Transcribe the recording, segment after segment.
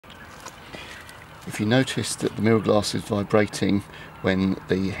If you notice that the mirror glass is vibrating when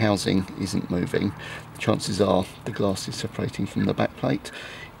the housing isn't moving, chances are the glass is separating from the back plate.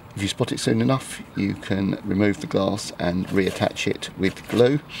 If you spot it soon enough, you can remove the glass and reattach it with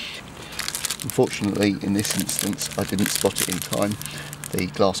glue. Unfortunately, in this instance, I didn't spot it in time. The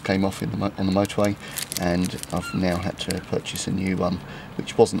glass came off on the motorway, and I've now had to purchase a new one,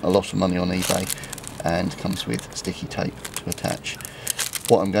 which wasn't a lot of money on eBay, and comes with sticky tape to attach.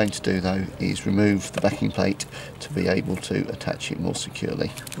 What I'm going to do though is remove the backing plate to be able to attach it more securely.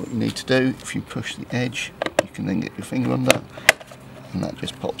 What you need to do, if you push the edge, you can then get your finger under, and that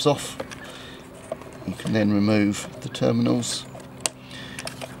just pops off. You can then remove the terminals,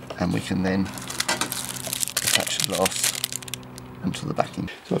 and we can then attach the glass onto the backing.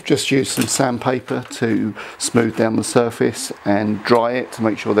 So I've just used some sandpaper to smooth down the surface and dry it to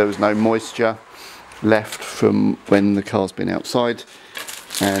make sure there was no moisture left from when the car's been outside.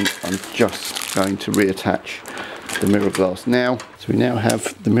 And I'm just going to reattach the mirror glass now. So we now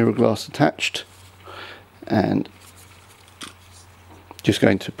have the mirror glass attached, and just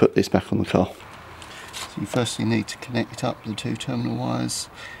going to put this back on the car. So you firstly need to connect up the two terminal wires,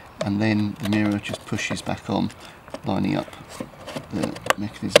 and then the mirror just pushes back on, lining up the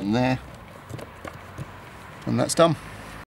mechanism there, and that's done.